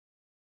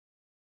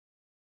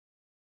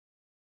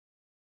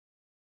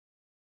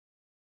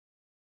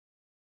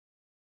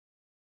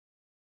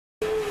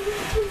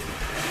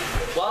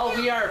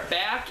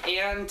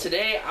and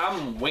today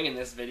I'm winging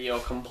this video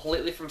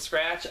completely from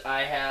scratch.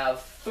 I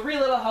have 3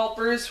 little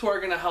helpers who are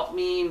going to help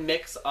me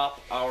mix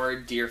up our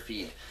deer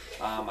feed.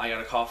 I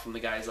got a call from the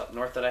guys up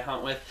north that I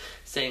hunt with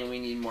saying we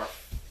need more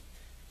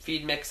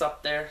feed mix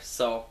up there,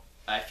 so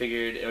I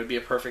figured it would be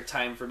a perfect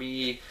time for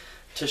me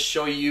to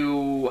show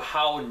you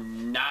how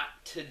not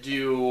to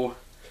do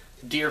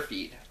deer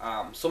feed.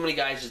 So many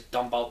guys just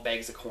dump out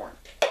bags of corn.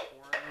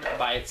 Corn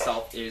by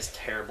itself is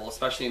terrible,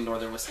 especially in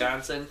northern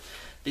Wisconsin,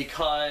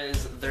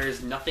 because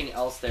there's nothing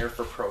else there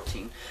for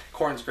protein.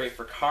 Corn's great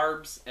for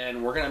carbs,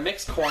 and we're going to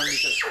mix corn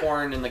because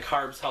corn and the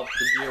carbs help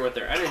the deer with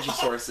their energy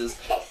sources,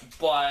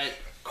 but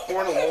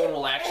corn alone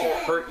will actually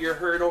hurt your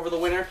herd over the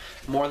winter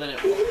more than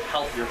it will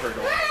help your herd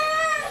over the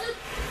winter.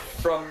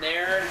 From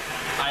there,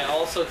 I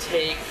also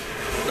take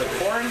the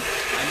corn,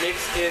 I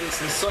mix in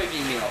some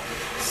soybean meal.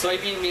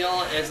 Soybean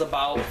meal is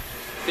about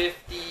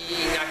 50,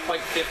 not quite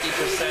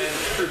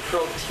 50% crude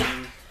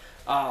protein.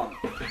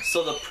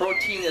 So the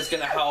protein is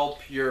going to help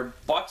your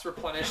bucks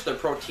replenish their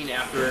protein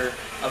after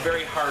a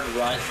very hard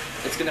rut.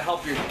 It's going to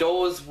help your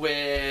does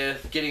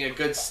with getting a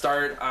good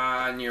start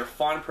on your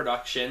fawn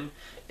production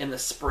in the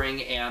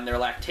spring and their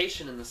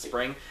lactation in the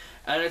spring.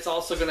 And it's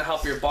also going to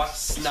help your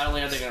bucks. Not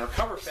only are they going to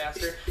recover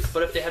faster,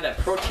 but if they have that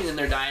protein in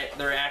their diet,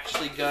 they're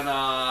actually going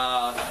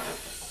to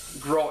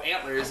grow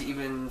antlers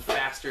even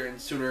faster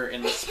and sooner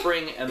in the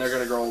spring, and they're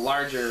going to grow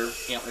larger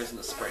antlers in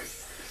the spring.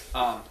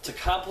 To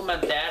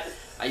complement that,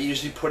 I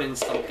usually put in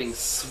something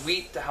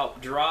sweet to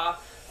help draw.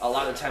 A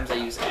lot of times I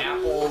use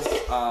apples.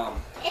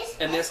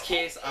 In this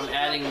case, I'm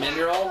adding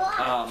mineral.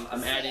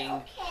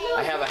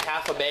 I have a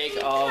half a bag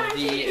of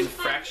the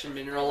InfRACKtion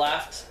mineral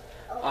left.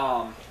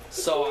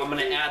 So I'm going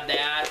to add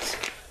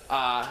that.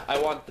 I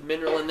want the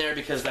mineral in there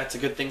because that's a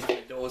good thing for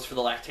the does for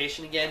the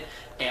lactation again,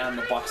 and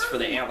the bucks for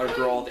the antler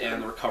growth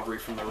and the recovery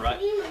from the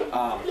rut.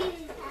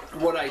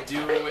 What I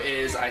do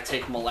is I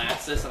take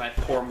molasses and I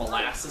pour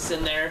molasses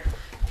in there,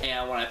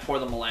 and when I pour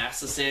the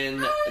molasses in,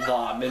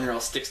 the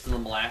mineral sticks to the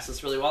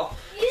molasses really well.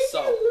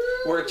 So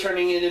we're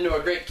turning it into a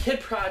great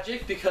kid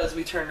project because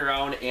we turned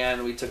around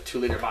and we took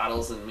 2-liter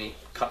bottles and we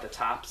cut the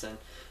tops, and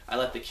I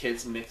let the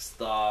kids mix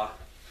the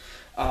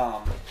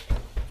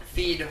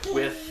feed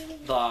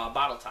with the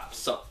bottle tops.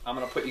 So I'm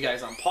going to put you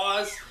guys on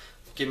pause,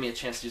 give me a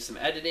chance to do some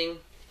editing,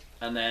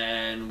 and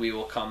then we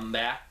will come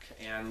back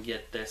and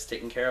get this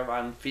taken care of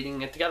on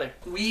feeding it together.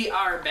 We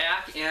are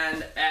back,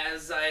 and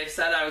as I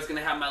said, I was going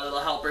to have my little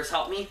helpers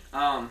help me.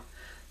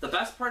 The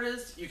best part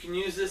is you can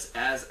use this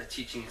as a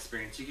teaching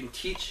experience. You can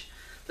teach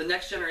the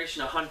next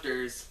generation of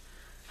hunters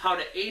how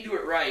to A, do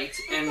it right,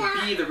 and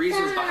B, the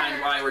reasons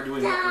behind why we're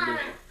doing what we're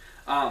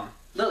doing.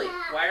 Lily,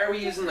 why are we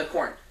using the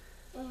corn?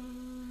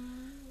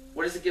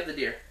 What does it give the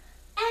deer?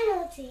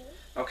 Energy.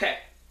 Okay,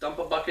 dump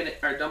a bucket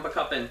or dump a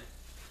cup in.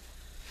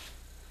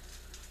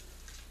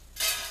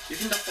 You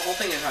can dump the whole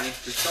thing in, honey.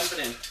 Just dump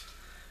it in.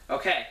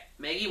 Okay,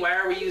 Maggie, why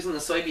are we using the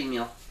soybean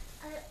meal?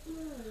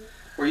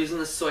 We're using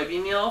the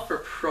soybean meal for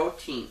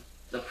protein.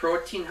 The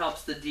protein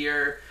helps the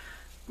deer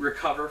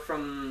recover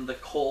from the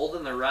cold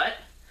and the rut,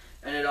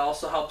 and it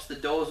also helps the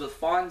does with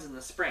fawns in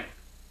the spring.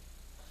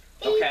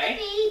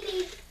 Okay.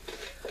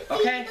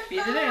 Okay, feed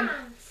it in.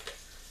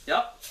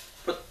 Yep.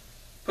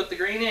 Put the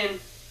grain in.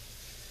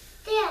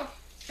 Dad.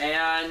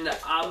 And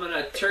I'm going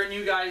to turn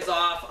you guys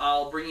off.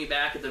 I'll bring you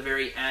back at the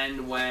very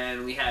end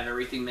when we have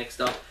everything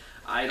mixed up.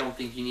 I don't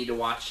think you need to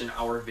watch an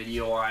hour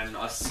video on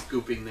us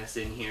scooping this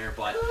in here,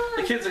 but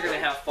the kids are going to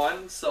have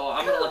fun, so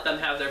I'm going to let them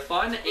have their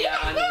fun,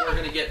 and we're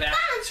going to get back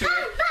to it,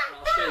 and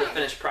I'll show you the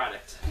finished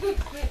product.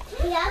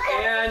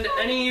 And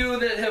any of you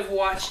that have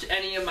watched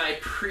any of my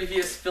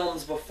previous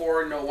films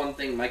before know one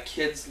thing: my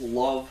kids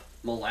love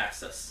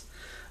molasses.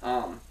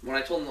 When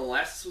I told them the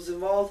molasses was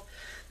involved,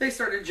 they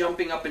started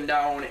jumping up and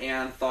down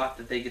and thought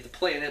that they get to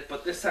play in it,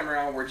 but this time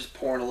around we're just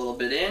pouring a little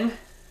bit in.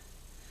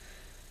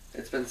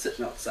 It's been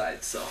sitting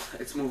outside, so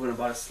it's moving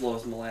about as slow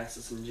as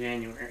molasses in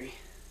January,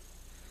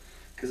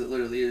 because it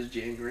literally is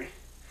January.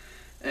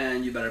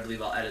 And you better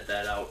believe I'll edit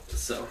that out,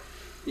 so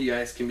you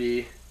guys can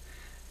be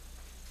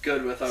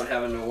good without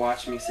having to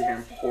watch me sit here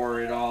and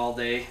pour it all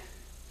day.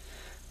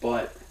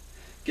 But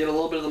get a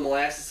little bit of the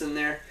molasses in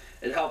there.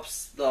 It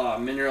helps the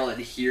mineral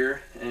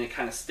adhere, and it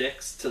kind of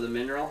sticks to the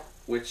mineral,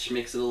 which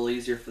makes it a little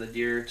easier for the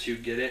deer to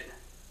get it.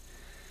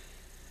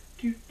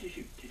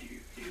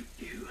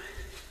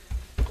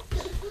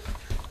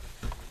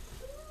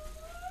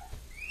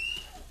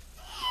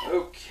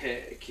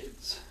 Okay,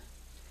 kids.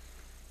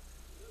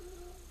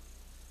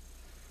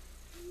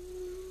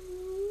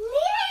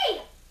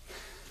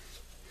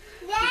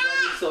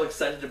 I'm so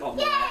excited about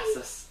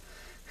molasses.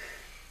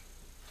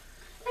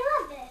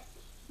 I love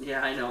it.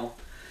 Yeah, I know.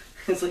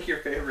 It's like your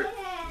favorite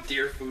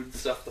deer food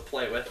stuff to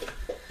play with.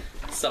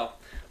 So,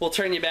 we'll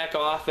turn you back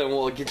off and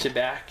we'll get you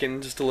back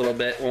in just a little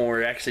bit when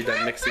we're actually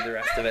done mixing the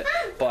rest of it.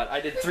 But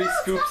I did 3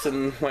 scoops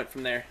and went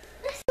from there.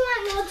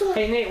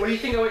 Hey Nate, what do you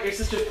think of what your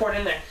sister's poured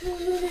in there?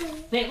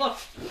 Nate, look.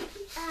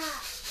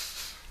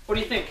 What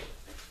do you think?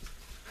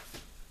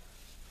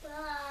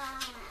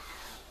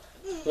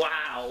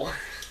 Wow.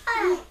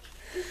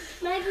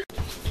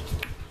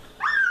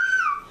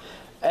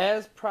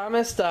 As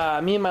promised,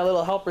 me and my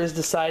little helpers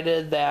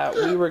decided that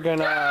we were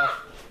gonna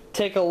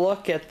take a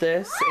look at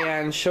this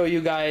and show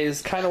you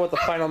guys kind of what the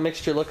final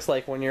mixture looks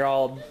like when you're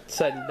all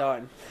said and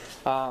done.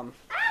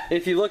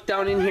 If you look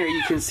down in here,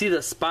 you can see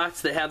the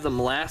spots that have the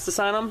molasses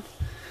on them,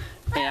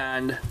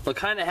 and they'll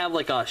kind of have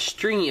like a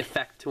stringy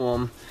effect to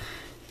them.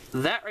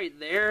 That right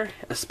there,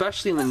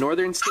 especially in the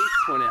northern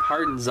states when it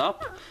hardens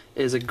up,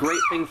 is a great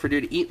thing for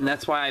deer to eat, and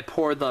that's why I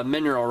pour the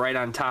mineral right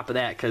on top of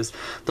that, because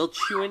they'll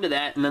chew into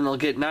that and then they'll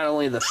get not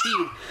only the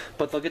feed,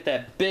 but they'll get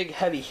that big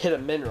heavy hit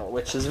of mineral,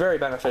 which is very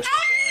beneficial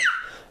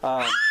for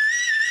them.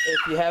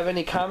 If you have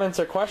any comments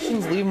or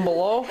questions, leave them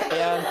below,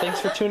 and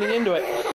thanks for tuning into it.